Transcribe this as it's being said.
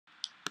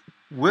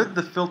With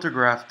the filter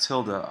graph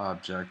tilde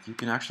object, you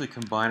can actually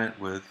combine it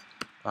with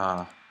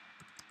an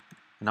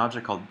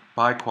object called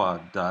biquad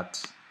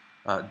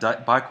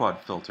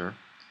filter,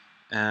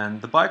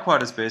 and the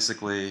biquad is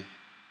basically,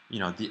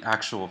 the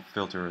actual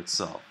filter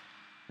itself.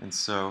 And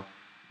so,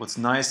 what's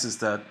nice is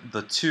that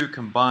the two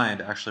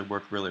combined actually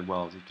work really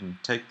well. You can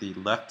take the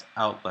left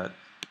outlet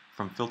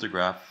from filter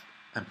graph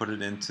and put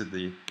it into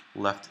the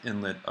left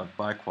inlet of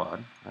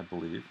biquad, I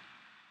believe,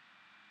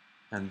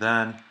 and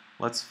then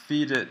let's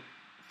feed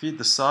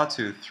the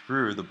sawtooth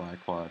through the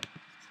biquad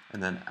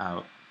and then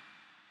out.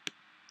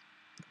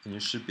 And you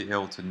should be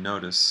able to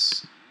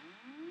notice,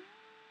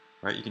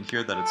 right? You can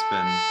hear that it's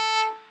been,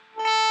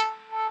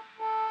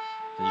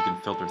 and you can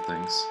filter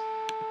things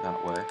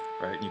that way,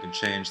 right? And you can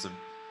change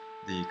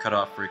the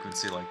cutoff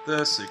frequency like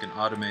this, so you can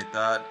automate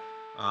that.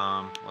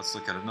 Let's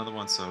look at another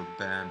one. So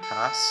band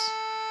pass,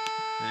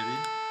 maybe,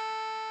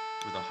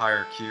 with a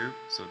higher Q,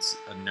 so it's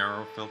a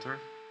narrow filter.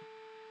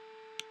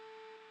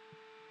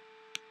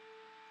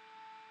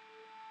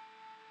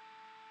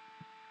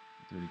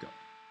 There you go.